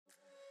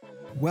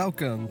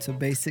Welcome to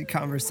Basic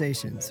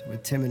Conversations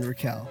with Tim and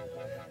Raquel.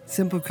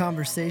 Simple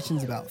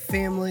conversations about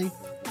family,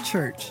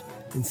 church,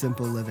 and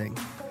simple living.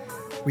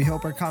 We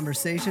hope our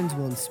conversations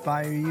will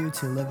inspire you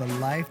to live a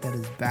life that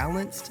is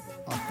balanced,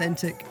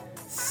 authentic,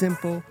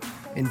 simple,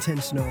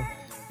 intentional,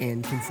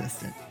 and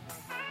consistent.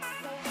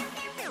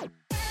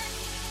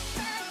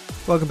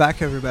 Welcome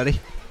back, everybody.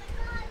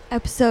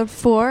 Episode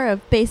 4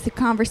 of Basic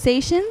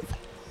Conversations.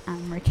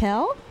 I'm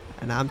Raquel.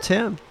 And I'm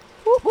Tim.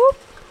 Whoop, whoop.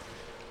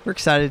 We're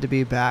excited to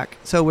be back.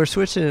 So we're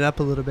switching it up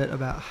a little bit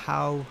about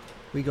how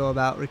we go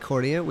about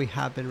recording it. We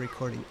have been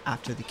recording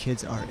after the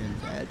kids are in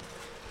bed.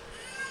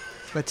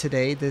 But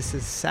today, this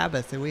is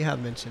Sabbath, and we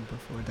have mentioned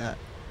before that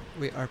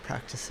we are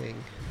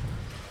practicing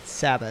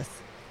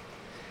Sabbath.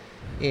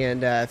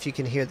 And if you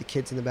can hear the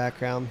kids in the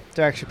background,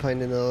 they're actually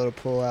playing in the little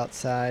pool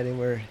outside, and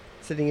we're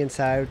sitting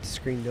inside with the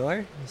screen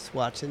door, just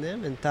watching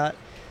them, and thought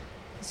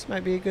this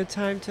might be a good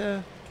time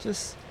to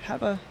just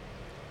have a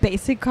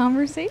basic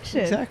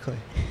conversation. Exactly.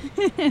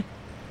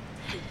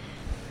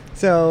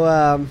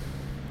 So,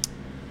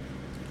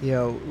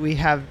 we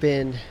have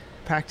been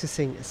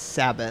practicing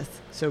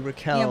Sabbath. So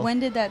Raquel. Yeah,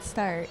 when did that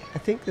start? I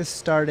think this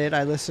started,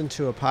 I listened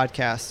to a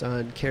podcast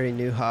on Carrie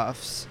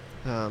Nieuwhof's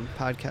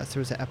podcast.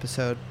 There was an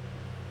episode.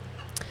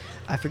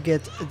 I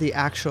forget the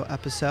actual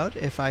episode.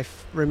 If I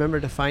remember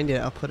to find it,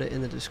 I'll put it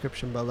in the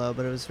description below.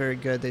 But it was very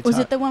good. Was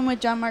it the one with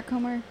John Mark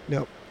Comer?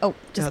 Nope. Oh,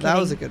 just kidding. That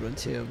was a good one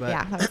too. But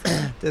yeah, that was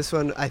good. This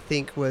one I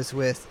think was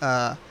with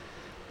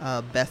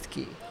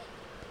Bethke.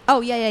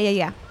 Oh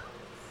yeah.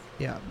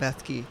 Yeah,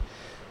 Bethke.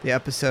 The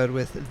episode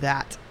with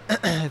that.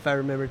 If I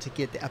remember to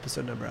get the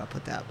episode number, I'll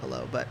put that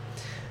below. But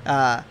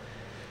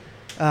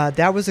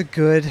that was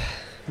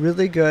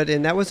really good.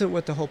 And that wasn't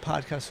what the whole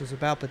podcast was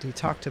about. But he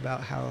talked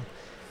about how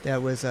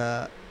that was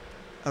a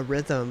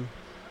rhythm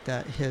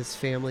that his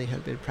family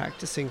had been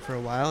practicing for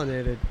a while, and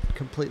it had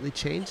completely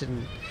changed.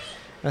 And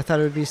I thought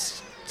it would be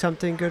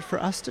something good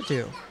for us to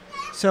do.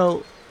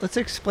 So let's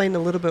explain a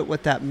little bit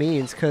what that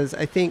means, because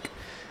I think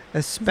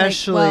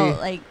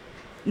especially...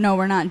 no,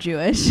 we're not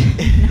Jewish.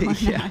 No, we're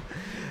yeah. not.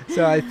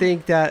 So I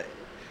think that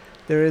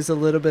there is a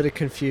little bit of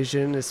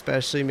confusion,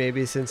 especially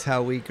maybe since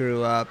how we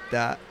grew up,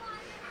 that,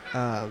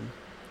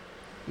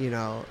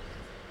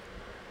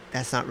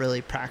 that's not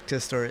really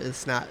practiced, or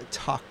it's not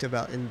talked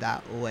about in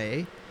that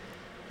way.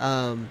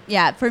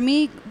 Yeah, for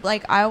me,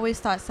 I always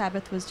thought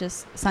Sabbath was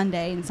just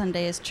Sunday, and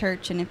Sunday is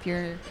church, and if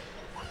you're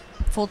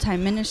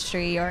full-time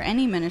ministry, or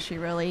any ministry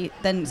really,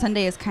 then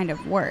Sunday is kind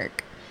of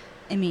work.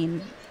 I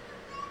mean,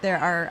 there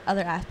are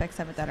other aspects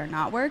of it that are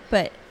not work,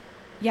 but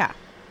yeah.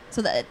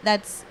 So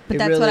that's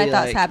what I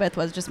thought Sabbath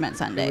was, just meant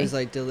Sunday. It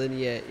was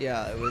delineate,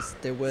 yeah,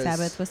 there was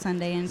Sabbath was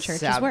Sunday and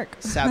church is work.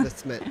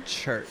 Sabbath meant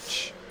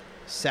church.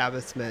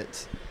 Sabbath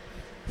meant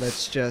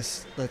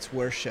let's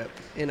worship.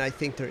 And I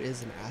think there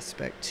is an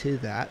aspect to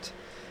that.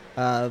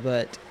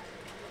 But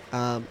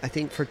I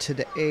think for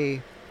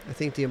today, I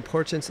think the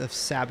importance of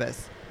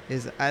Sabbath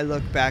is, I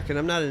look back, and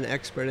I'm not an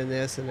expert in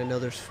this, and I know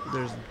there's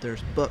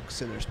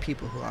books and there's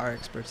people who are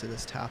experts in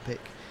this topic,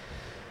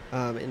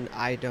 and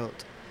I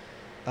don't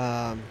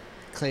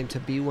claim to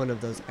be one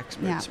of those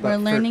experts. Yeah, we're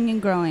learning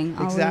and growing.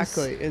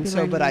 Exactly. And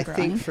so, but I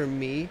think for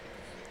me,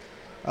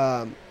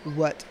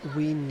 what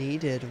we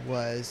needed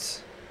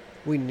was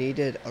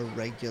a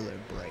regular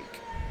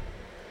break.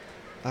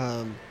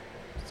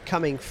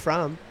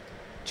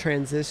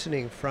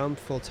 Transitioning from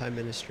full-time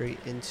ministry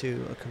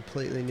into a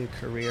completely new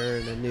career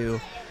and a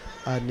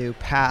new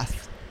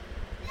path.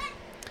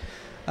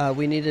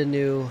 We need a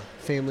new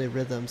family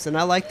rhythms, and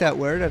I like that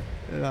word.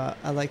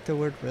 I like the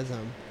word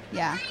rhythm.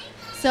 Yeah.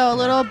 So a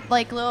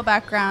little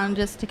background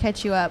just to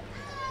catch you up.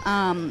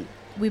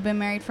 We've been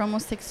married for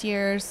almost 6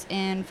 years,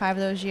 and 5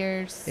 of those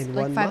years,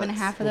 five and a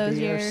half of those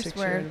years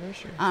were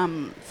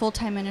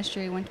full-time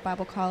ministry. Went to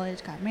Bible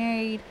college, got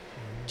married,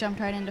 jumped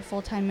right into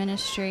full-time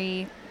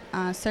ministry.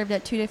 Served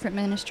at 2 different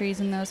ministries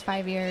in those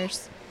 5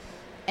 years.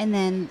 And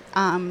then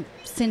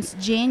since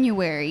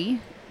January,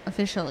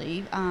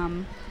 officially...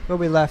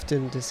 we left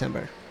in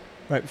December,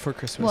 right before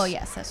Christmas. Well,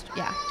 yes, So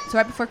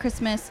right before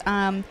Christmas,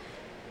 we're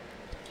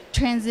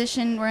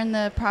in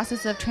the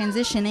process of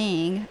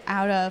transitioning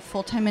out of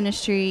full-time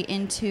ministry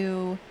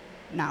into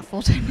not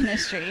full-time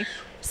ministry.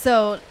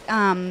 So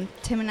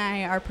Tim and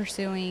I are we're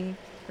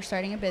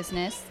starting a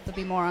business. There'll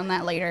be more on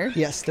that later.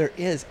 Yes, there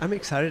is. I'm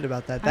excited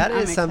about that. That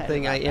is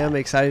something I am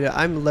excited about.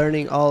 I'm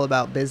learning all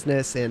about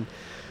business, and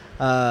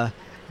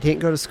didn't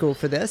go to school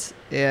for this,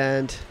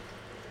 and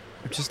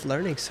I'm just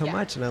learning so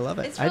much, and I love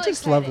it. It's really I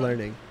just exciting. love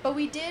learning. But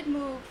we did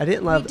move. I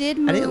didn't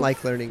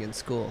like learning in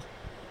school,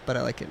 but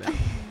I like it now.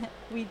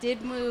 We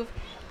did move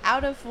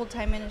out of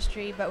full-time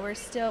ministry, but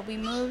we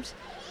moved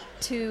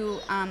to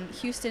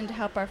Houston to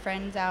help our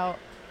friends out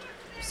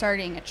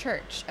starting a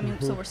church. I mean,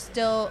 so we're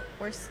still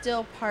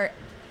part,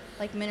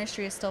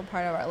 ministry is still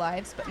part of our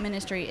lives, but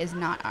ministry is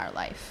not our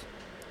life.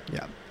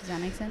 Yeah. Does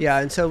that make sense? Yeah,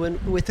 and so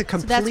with a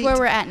complete... So that's where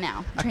we're at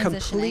now, a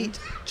complete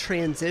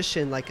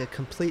transition, a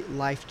complete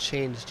life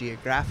change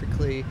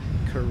geographically,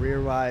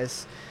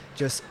 career-wise,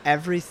 just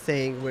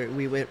everything.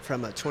 We went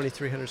from a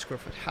 2,300 square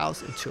foot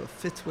house into a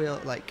fifth wheel,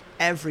 like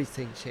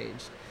everything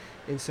changed.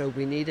 And so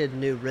we needed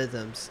new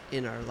rhythms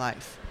in our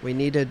life. We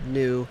needed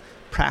new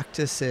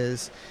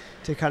practices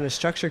to kind of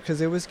structure, because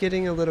it was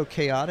getting a little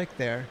chaotic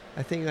there.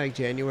 I think like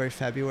January,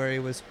 February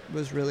was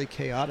really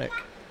chaotic.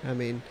 I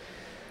mean,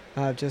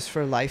 just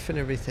for life and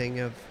everything,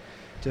 of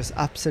just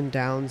ups and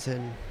downs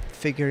and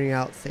figuring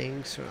out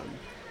things from,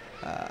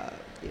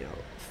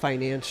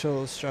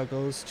 financial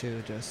struggles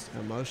to just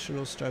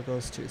emotional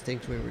struggles to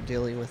things we were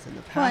dealing with in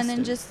the past. Well, and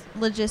then just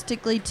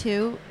logistically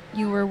too,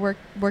 you were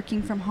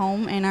working from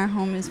home, and our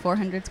home is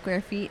 400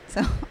 square feet.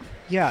 So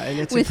yeah, and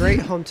it's a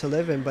great home to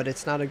live in, but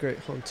it's not a great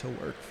home to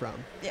work from.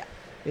 Yeah.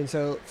 And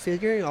so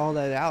figuring all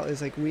that out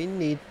is like, we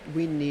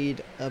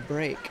need a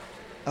break,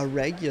 a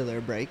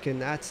regular break.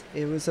 And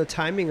it was the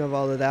timing of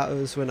all of that. It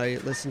was when I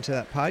listened to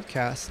that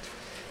podcast,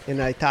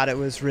 and I thought it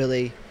was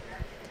really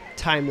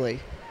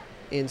timely.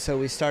 And so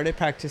we started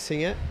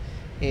practicing it,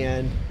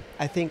 and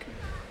I think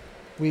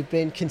we've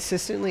been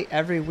consistently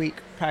every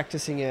week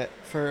practicing it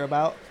for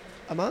about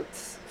a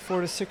month, 4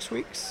 to 6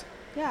 weeks.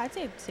 Yeah, I'd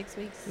say 6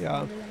 weeks.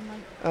 Yeah. Maybe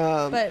a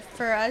month. But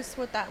for us,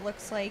 what that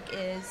looks like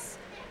is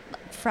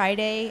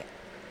Friday.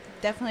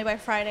 Definitely by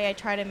Friday, I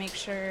try to make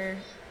sure,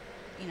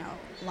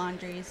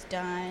 laundry's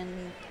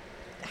done,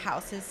 the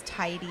house is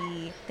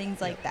tidy,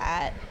 things like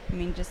that. I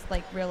mean, just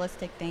like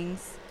realistic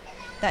things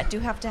that do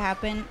have to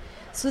happen,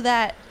 so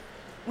that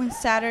when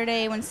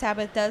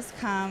Sabbath does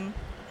come,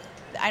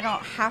 I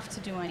don't have to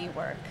do any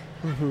work.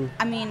 Mm-hmm.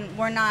 I mean,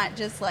 we're not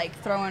just like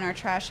throwing our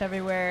trash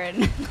everywhere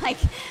and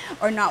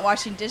or not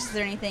washing dishes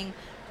or anything,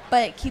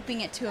 but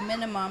keeping it to a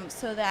minimum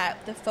so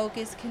that the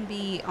focus can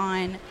be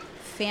on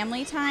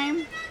family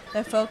time.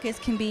 The focus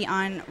can be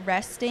on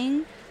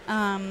resting.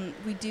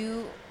 We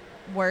do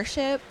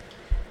worship,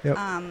 yep.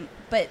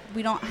 But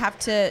we don't have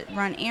to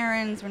run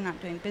errands. We're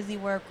not doing busy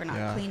work. We're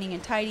not cleaning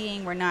and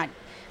tidying. We're not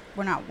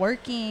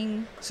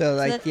working. So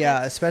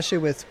especially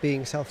with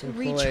being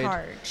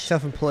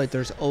self-employed,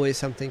 there's always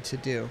something to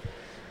do.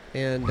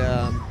 And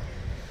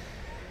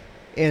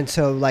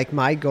so like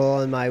my goal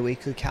on my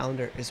weekly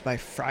calendar is by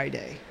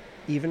Friday,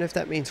 even if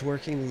that means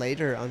working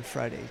later on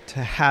Friday,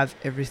 to have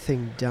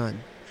everything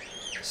done.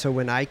 So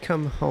when I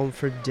come home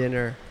for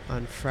dinner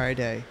on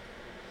Friday,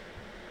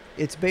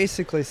 it's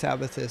basically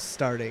Sabbath is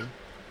starting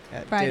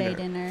at Friday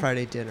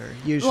dinner,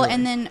 usually. Well,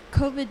 and then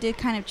COVID did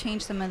kind of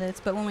change some of this,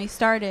 but when we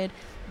started,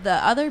 the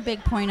other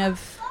big point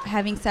of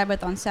having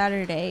Sabbath on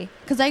Saturday,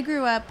 because I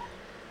grew up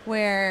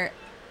where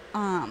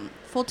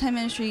full-time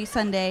ministry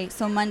Sunday,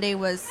 so Monday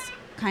was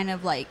kind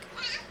of like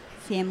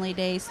family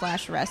day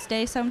 / rest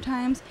day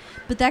sometimes,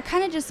 but that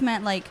kind of just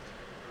meant like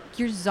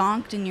you're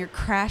zonked and you're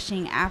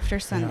crashing after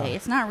Sunday. Yeah.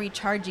 It's not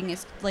recharging,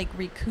 it's like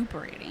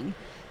recuperating.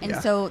 And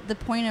so the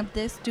point of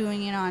this,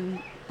 doing it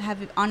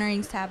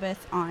honoring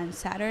Sabbath on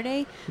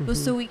Saturday,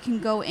 was so we can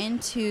go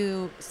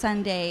into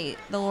Sunday,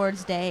 the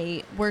Lord's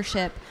Day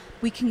worship.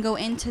 We can go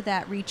into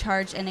that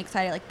recharged and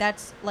excited. Like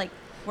that's like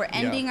we're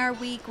ending our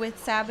week with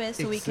Sabbath,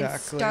 so we can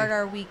start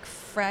our week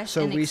fresh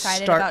and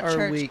excited about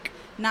church.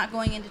 Not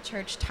going into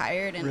church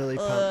tired and really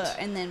pumped.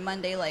 And then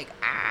Monday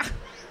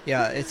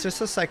Yeah, it's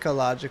just a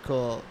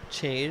psychological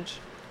change,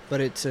 but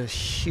it's a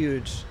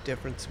huge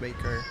difference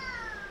maker.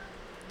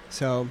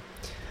 So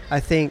I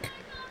think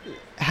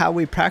how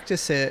we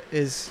practice it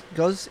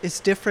it's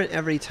different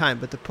every time,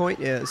 but the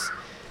point is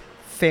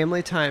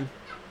family time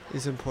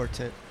is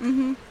important.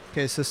 Mm-hmm.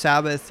 Okay, so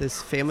Sabbath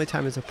is family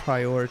time is a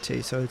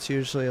priority, so it's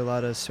usually a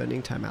lot of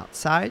spending time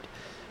outside,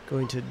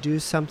 going to do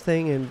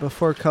something. And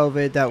before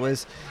COVID,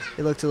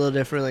 it looked a little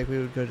different, like we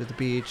would go to the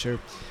beach or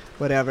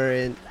whatever,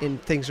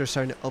 and things are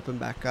starting to open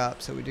back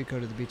up. So we did go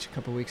to the beach a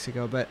couple weeks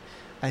ago, but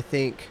I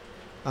think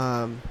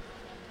making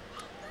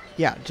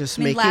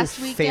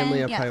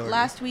family a priority.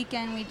 Last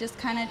weekend we just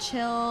kind of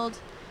chilled.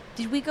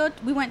 Did we go?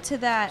 We went to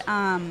that.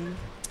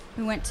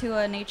 We went to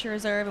a nature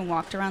reserve and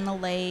walked around the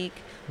lake.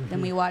 Mm-hmm.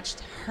 Then we watched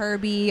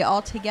Herbie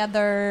all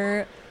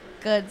together.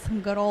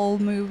 Some good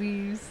old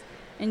movies,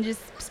 and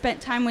just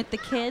spent time with the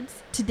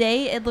kids.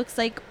 Today it looks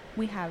like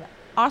we have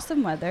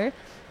awesome weather.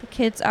 The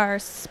kids are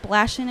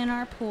splashing in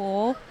our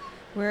pool.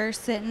 We're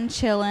sitting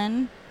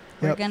chilling.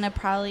 We're going to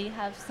probably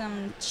have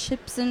some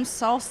chips and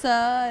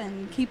salsa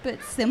and keep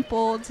it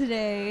simple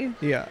today.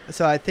 Yeah.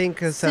 So I think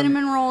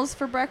cinnamon rolls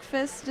for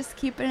breakfast, just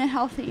keeping it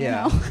healthy, you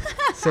know.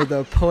 So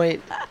the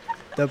point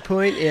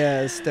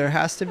is there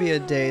has to be a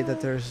day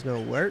that there's no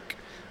work,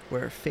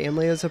 where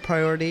family is a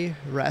priority,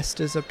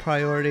 rest is a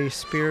priority,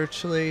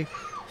 spiritually,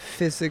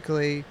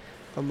 physically,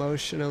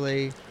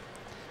 emotionally.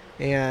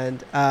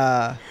 And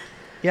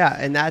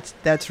and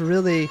that's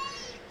really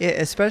it,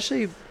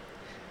 especially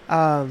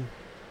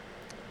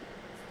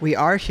we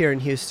are here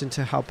in Houston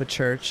to help a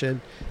church,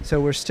 and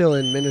so we're still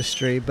in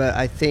ministry, but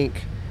I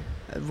think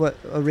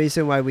a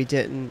reason why we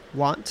didn't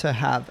want to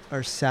have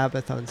our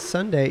Sabbath on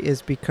Sunday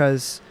is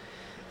because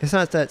it's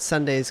not that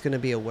Sunday is going to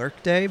be a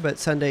work day, but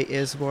Sunday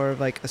is more of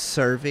like a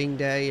serving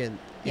day, and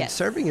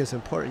serving is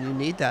important. You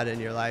need that in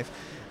your life,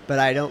 but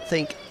I don't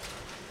think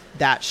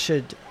that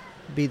should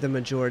be the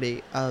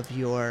majority of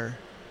your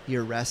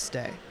your rest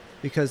day,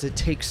 because it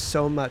takes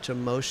so much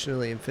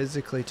emotionally and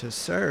physically to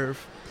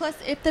serve. Plus,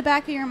 if the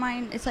back of your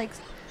mind, it's like,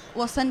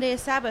 well, Sunday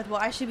is Sabbath.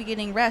 Well, I should be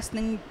getting rest.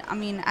 Then, I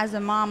mean, as a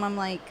mom, I'm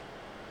like,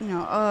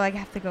 I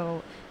have to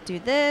go do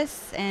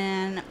this,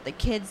 and the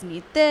kids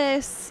need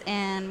this,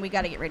 and we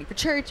got to get ready for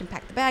church and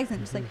pack the bags.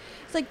 And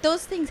it's like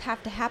those things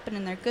have to happen,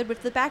 and they're good. But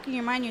if the back of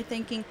your mind, you're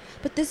thinking,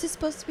 but this is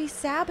supposed to be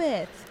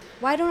Sabbath.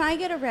 Why don't I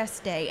get a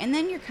rest day? And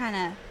then you're kind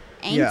of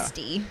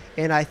angsty.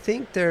 Yeah. And I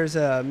think there's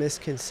a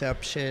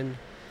misconception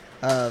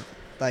of,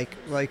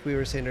 like we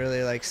were saying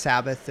earlier, like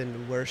Sabbath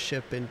and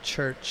worship and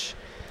church.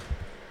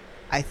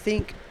 I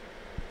think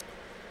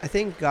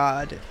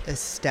God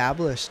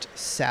established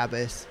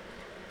Sabbath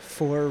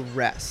for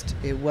rest.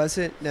 It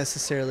wasn't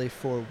necessarily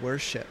for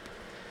worship.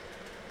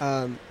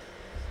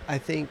 I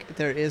think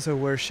there is a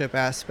worship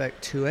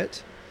aspect to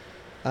it.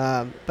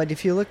 But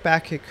if you look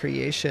back at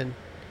creation,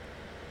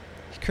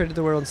 he created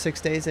the world in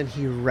 6 days, and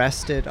he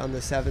rested on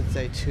the seventh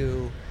day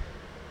to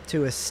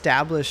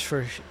establish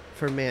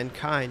for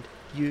mankind,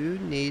 you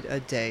need a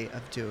day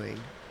of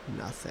doing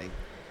nothing,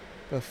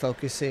 but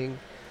focusing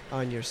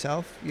on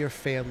yourself, your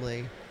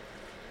family,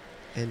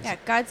 and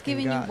God's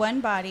given you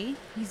one body.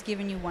 He's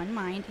given you one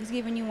mind. He's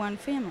given you one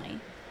family.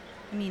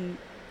 I mean,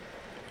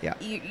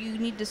 you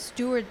need to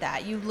steward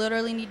that. You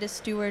literally need to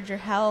steward your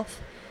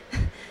health.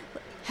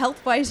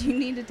 Health-wise, you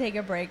need to take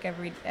a break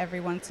every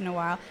once in a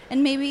while.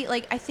 And maybe,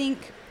 I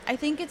think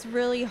it's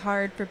really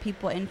hard for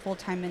people in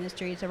full-time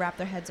ministry to wrap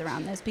their heads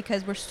around this,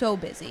 because we're so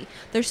busy.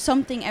 There's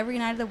something every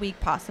night of the week,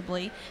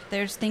 possibly.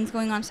 There's things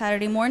going on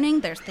Saturday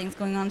morning. There's things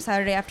going on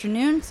Saturday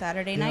afternoon,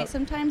 Saturday night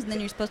sometimes. And then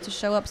you're supposed to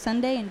show up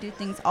Sunday and do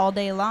things all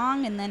day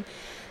long. And then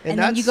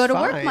you go to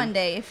work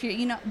Monday if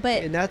you're,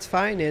 but. And that's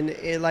fine. And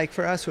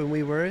for us, when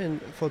we were in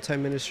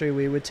full-time ministry,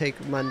 we would take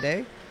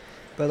Monday.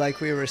 But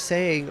like we were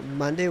saying,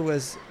 Monday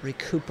was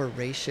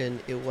recuperation.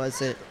 It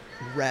wasn't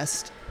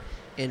rest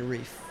and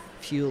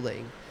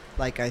refueling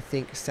like I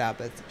think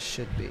Sabbath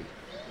should be.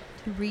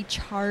 To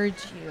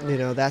recharge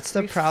you. That's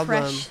the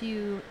problem. Refresh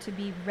you to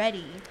be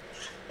ready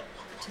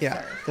to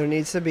serve. There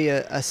needs to be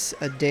a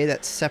day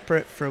that's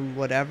separate from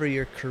whatever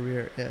your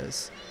career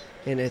is.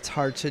 And it's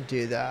hard to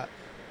do that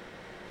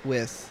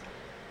with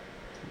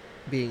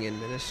being in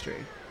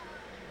ministry.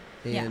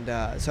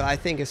 And so I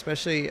think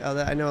especially,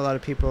 I know a lot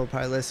of people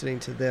probably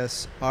listening to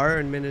this are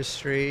in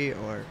ministry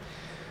or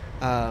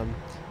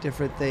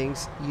different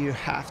things. You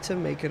have to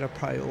make it a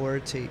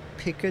priority.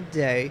 Pick a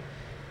day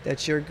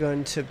that you're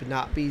going to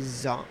not be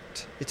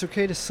zonked. It's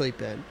okay to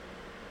sleep in.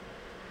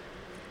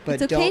 But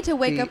it's okay to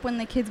wake up when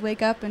the kids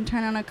wake up and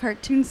turn on a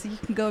cartoon so you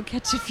can go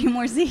catch a few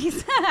more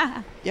Z's.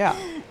 Yeah.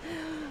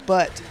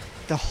 But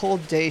the whole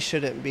day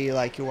shouldn't be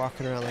like you're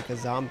walking around like a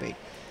zombie.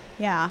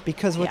 Yeah.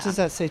 Because what does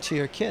that say to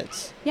your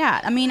kids? Yeah.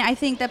 I mean, I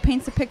think that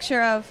paints a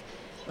picture of,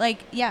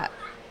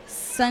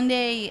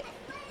 Sunday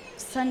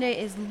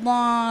is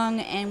long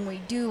and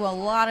we do a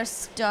lot of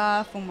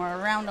stuff and we're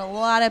around a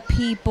lot of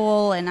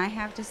people and I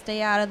have to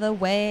stay out of the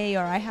way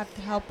or I have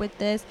to help with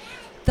this.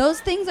 Those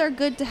things are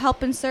good to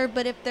help and serve,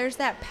 but if there's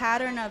that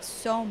pattern of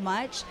so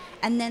much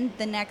and then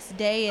the next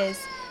day is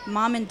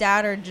mom and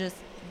dad are just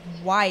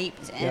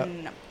wiped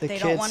and they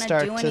don't want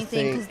to do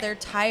anything because they're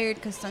tired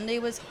because Sunday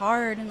was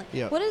hard, and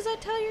what does that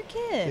tell your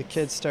kids? The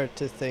kids start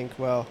to think,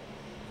 well,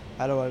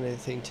 I don't want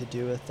anything to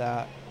do with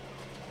that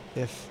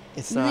if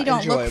it's not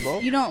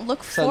enjoyable. You don't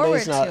look forward to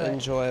it. Sunday's not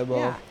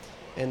enjoyable,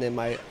 and then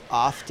my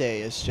off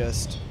day is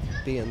just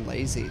being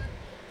lazy.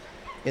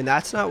 And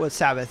that's not what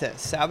Sabbath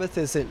is. Sabbath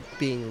isn't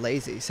being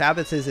lazy.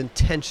 Sabbath is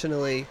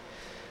intentionally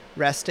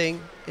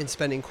resting and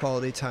spending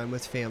quality time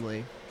with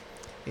family.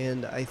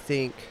 And I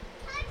think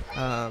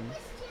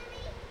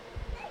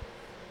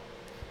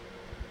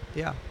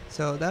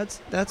so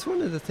that's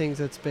one of the things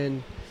that's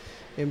been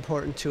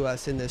important to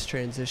us in this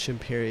transition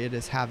period,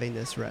 is having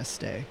this rest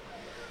day.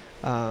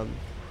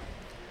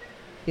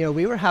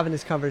 We were having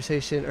this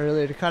conversation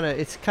earlier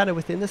it's kind of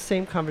within the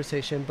same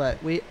conversation, but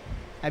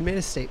I made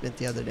a statement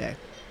the other day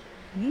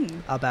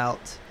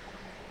about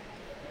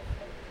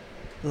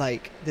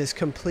this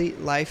complete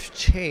life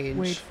change.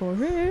 Wait for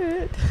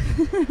it.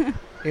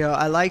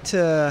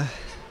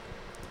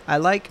 I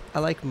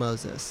like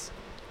Moses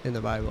in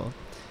the Bible,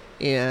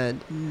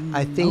 and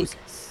I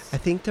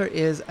think there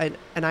is, and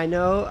I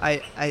know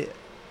I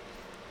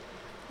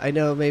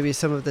know maybe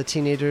some of the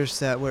teenagers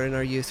that were in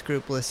our youth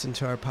group listen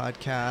to our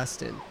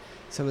podcast, and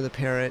some of the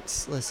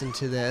parents listen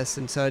to this,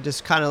 and so I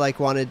just kind of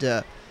wanted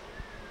to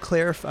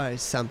clarify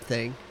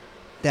something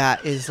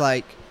that is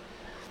I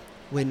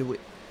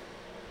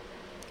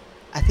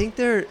think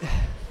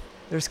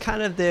there's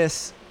kind of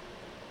this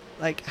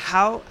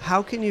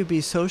how can you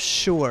be so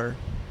sure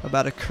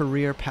about a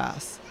career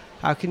path?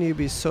 How can you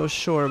be so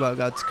sure about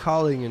God's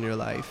calling in your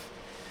life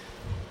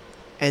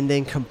and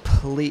then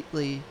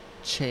completely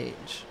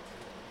change?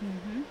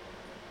 Mm-hmm.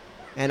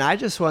 And I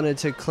just wanted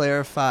to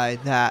clarify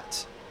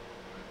that,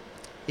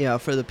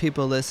 for the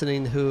people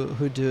listening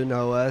who do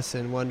know us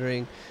and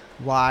wondering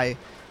why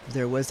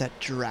there was that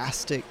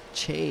drastic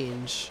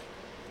change,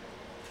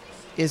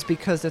 is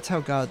because that's how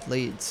God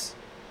leads.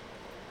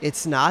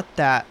 it's not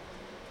that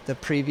the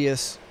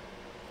previous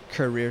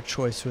career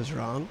choice was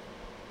wrong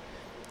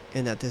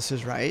and that this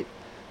is right,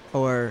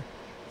 or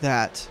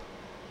that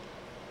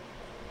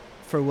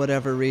for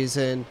whatever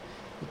reason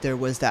there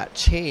was that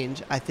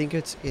change. I think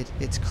it's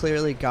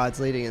clearly God's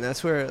leading, and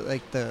that's where,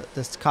 like,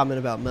 this comment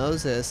about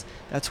Moses,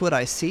 that's what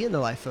I see in the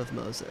life of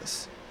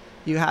Moses.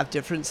 You have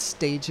different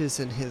stages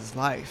in his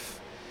life.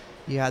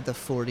 You had the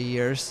 40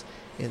 years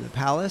in the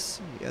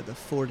palace, you had the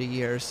 40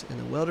 years in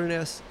the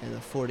wilderness, and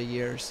the 40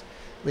 years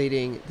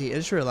leading the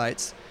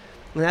Israelites.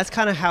 And that's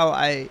kind of how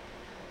I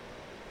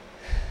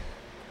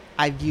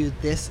view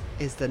this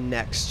as the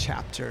next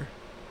chapter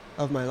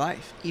of my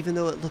life, even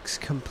though it looks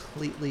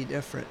completely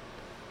different.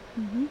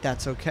 Mm-hmm.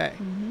 That's okay.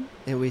 Mm-hmm.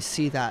 And we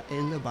see that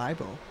in the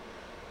Bible.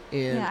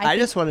 And yeah, I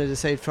just wanted to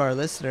say for our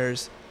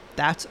listeners,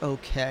 that's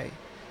okay.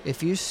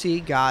 If you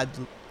see God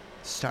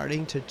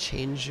starting to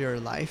change your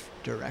life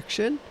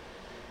direction,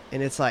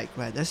 and it's like,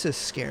 man, this is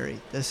scary.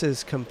 This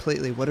is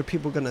completely, what are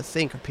people going to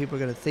think? Are people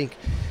going to think?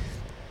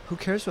 Who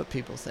cares what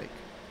people think?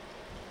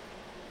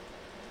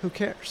 Who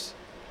cares?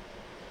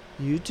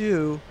 You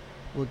do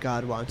what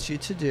God wants you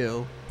to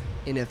do,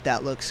 and if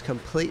that looks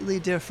completely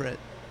different,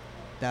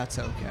 that's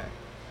okay.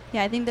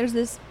 Yeah, I think there's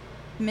this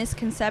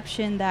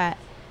misconception that,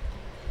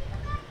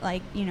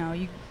 like, you know,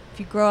 if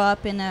you grow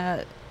up in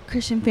a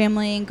Christian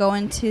family and go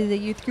into the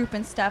youth group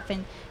and stuff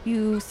and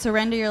you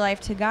surrender your life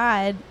to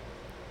God,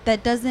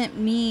 that doesn't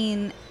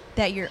mean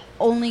that you're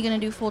only going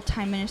to do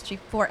full-time ministry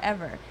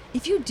forever.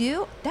 If you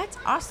do, that's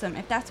awesome,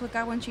 if that's what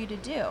God wants you to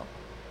do.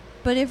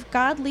 But if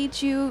God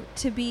leads you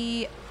to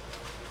be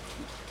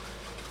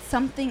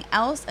something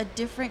else, a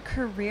different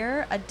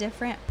career, a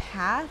different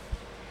path,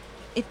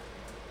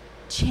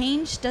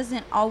 change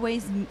doesn't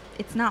always,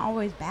 it's not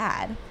always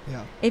bad.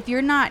 Yeah. If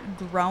you're not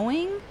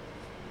growing,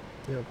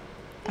 yeah.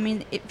 I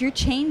mean, if you're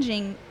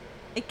changing,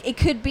 it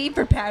could be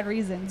for bad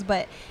reasons,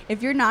 but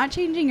if you're not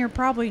changing, you're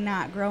probably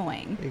not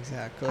growing.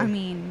 Exactly. I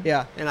mean.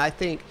 Yeah, and I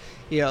think,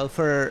 you know,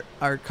 for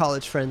our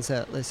college friends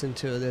that listen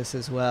to this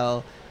as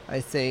well, I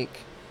think,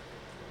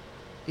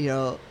 you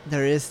know,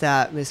 there is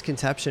that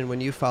misconception when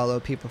you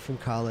follow people from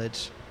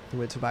college who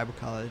went to Bible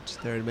college,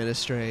 they're in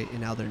ministry, and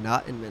now they're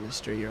not in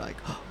ministry. You're like,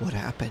 oh, what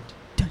happened?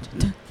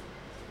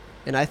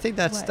 And I think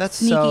that's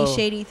sneaky, so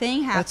shady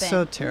thing happened. That's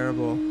so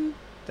terrible.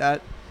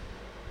 That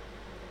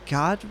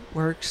God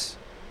works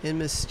in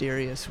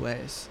mysterious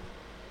ways.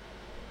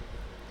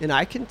 And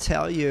I can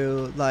tell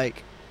you,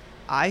 like,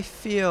 I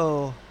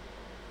feel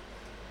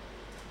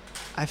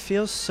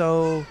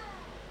so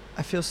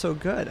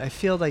good. I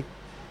feel like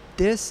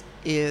this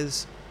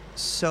is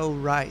so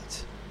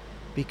right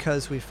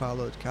because we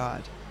followed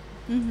God.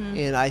 Mm-hmm.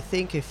 And I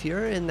think if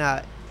you're in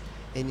that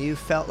and you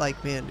felt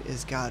like, man,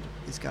 is God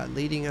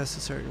leading us a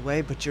certain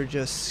way, but you're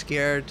just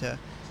scared to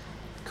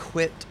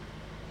quit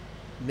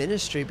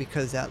ministry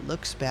because that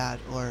looks bad,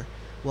 or,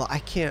 well, I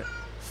can't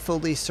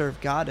fully serve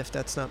God if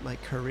that's not my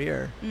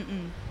career.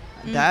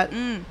 That's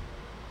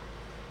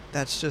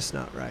just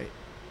not right.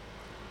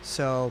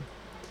 So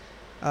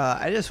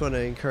I just want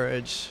to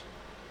encourage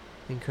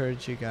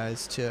you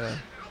guys to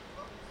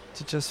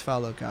just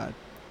follow God,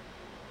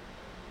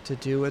 to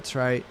do what's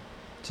right,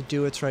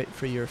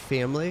 for your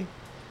family.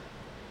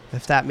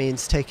 If that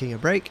means taking a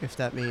break, if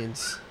that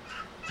means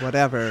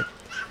whatever,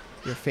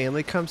 your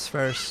family comes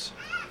first.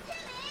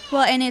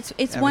 Well, and it's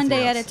one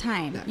day at a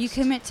time. Next. You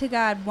commit to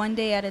God one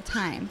day at a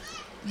time.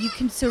 You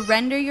can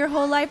surrender your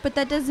whole life, but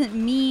that doesn't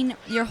mean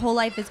your whole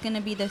life is going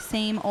to be the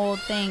same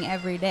old thing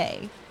every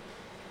day.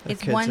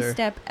 It's one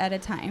step at a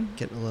time.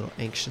 Getting a little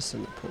anxious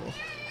in the pool.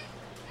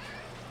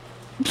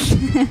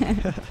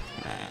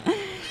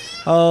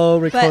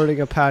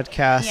 Recording a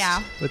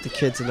podcast with the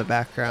kids in the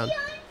background.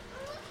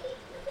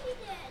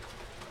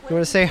 You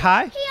want to say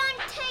hi? He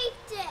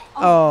untaped it.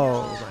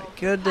 Oh my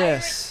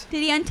goodness.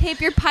 Did he untape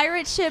your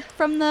pirate ship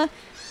from the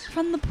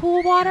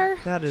pool water?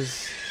 That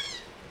is.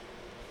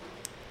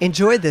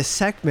 Enjoy this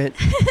segment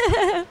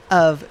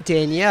of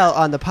Danielle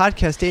on the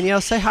podcast. Danielle,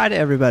 say hi to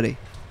everybody.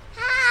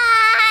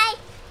 Hi.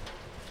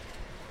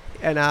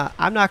 And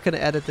I'm not going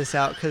to edit this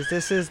out because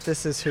this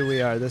is who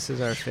we are. This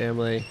is our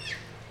family.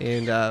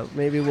 And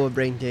maybe we'll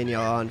bring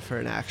Danielle on for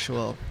an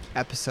actual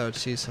episode.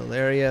 She's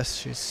hilarious.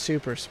 She's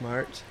super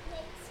smart.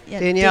 Yeah,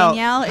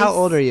 Danielle how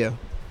old are you?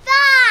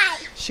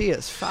 5. She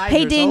is 5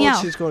 years old. Danielle.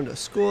 She's going to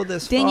school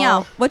this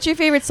Danielle, fall. What's your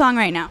favorite song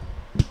right now?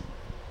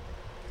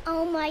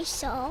 Oh, my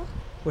soul.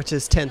 Which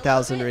is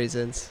 10,000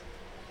 Reasons.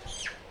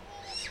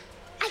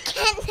 I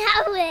can't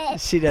know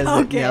it. She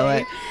doesn't know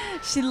it.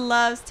 She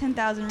loves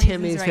 10,000 Reasons.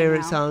 Timmy's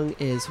favorite song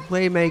is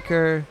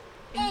Waymaker.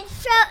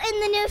 In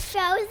the new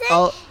Frozen?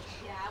 Oh,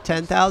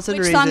 10,000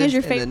 Reasons. Which song is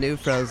your favorite? The new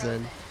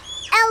Frozen.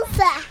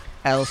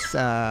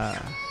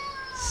 Elsa.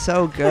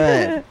 So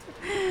good.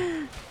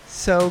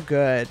 So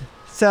good.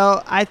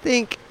 So I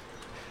think,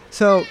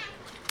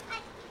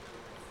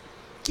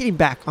 getting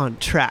back on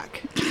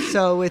track.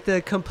 So with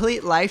the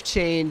complete life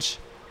change,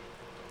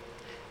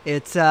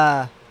 it's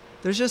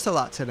there's just a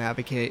lot to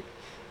navigate.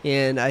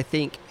 And I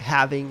think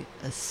having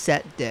a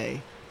set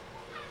day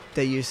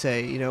that you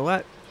say, you know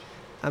what,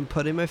 I'm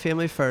putting my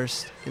family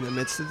first in the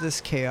midst of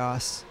this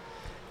chaos,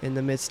 in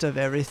the midst of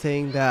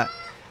everything that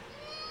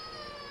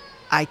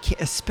I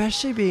can't,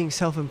 especially being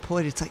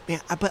self-employed. It's like, man,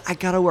 but I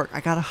gotta work,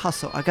 I gotta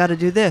hustle, I gotta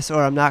do this,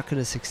 or I'm not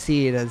gonna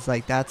succeed. It's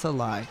like, that's a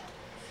lie.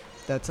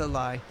 That's a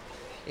lie.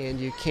 And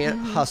you can't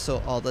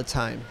hustle all the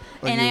time.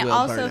 And I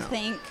also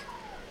think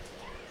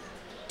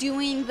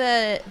doing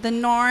the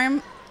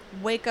norm,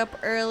 wake up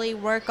early,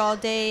 work all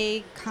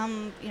day,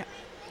 come,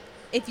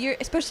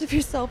 especially if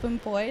you're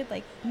self-employed,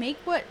 like make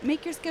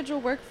your schedule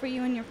work for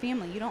you and your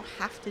family. You don't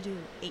have to do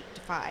 8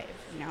 to 5,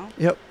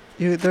 Yep.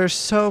 There's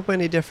so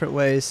many different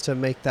ways to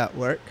make that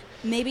work.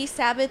 Maybe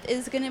Sabbath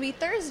is going to be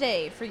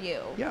Thursday for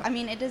you. Yeah. I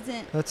mean, it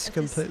doesn't. That's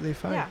completely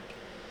fine. Yeah.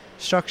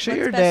 Structure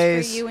your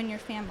days. What's best for you and your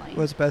family.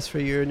 What's best for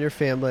you and your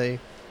family,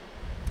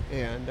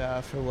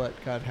 and for what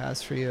God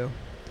has for you.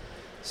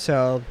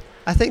 So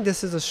I think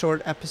this is a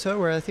short episode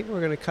where I think we're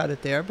going to cut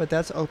it there, but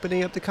that's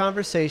opening up the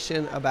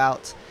conversation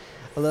about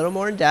a little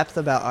more in depth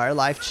about our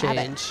life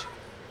change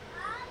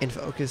and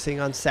focusing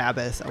on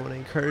Sabbath. I want to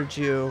encourage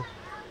you,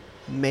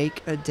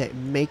 make a day,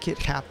 make it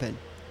happen.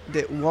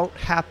 It won't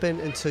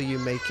happen until you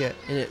make it.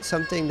 And it's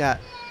something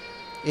that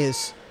it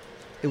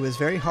was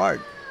very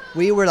hard.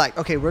 We were like,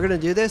 okay, we're going to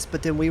do this,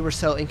 but then we were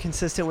so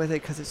inconsistent with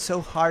it because it's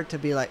so hard to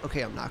be like,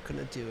 okay, I'm not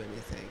going to do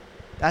anything.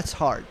 That's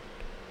hard.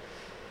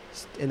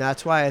 And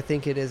that's why I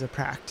think it is a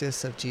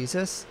practice of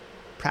Jesus.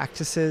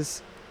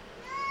 Practices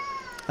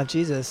of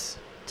Jesus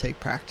take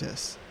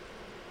practice.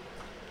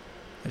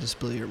 I just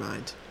blew your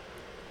mind.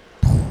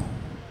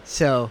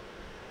 So,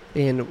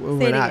 and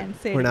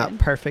we're not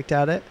perfect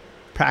at it.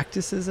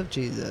 Practices of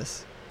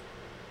Jesus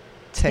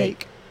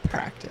take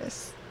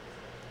practice.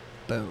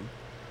 Boom.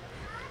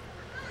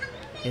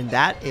 And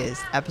that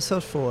is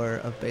episode 4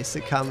 of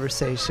Basic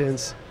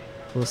Conversations.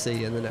 We'll see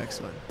you in the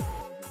next one.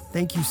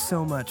 Thank you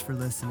so much for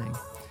listening.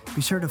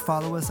 Be sure to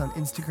follow us on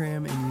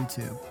Instagram and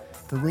YouTube.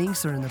 The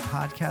links are in the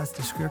podcast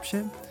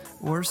description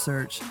or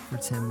search for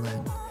Tim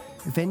Lynn.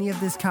 If any of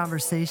this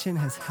conversation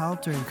has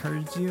helped or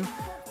encouraged you,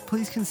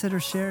 please consider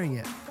sharing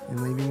it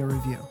and leaving a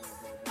review.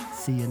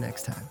 See you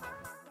next time.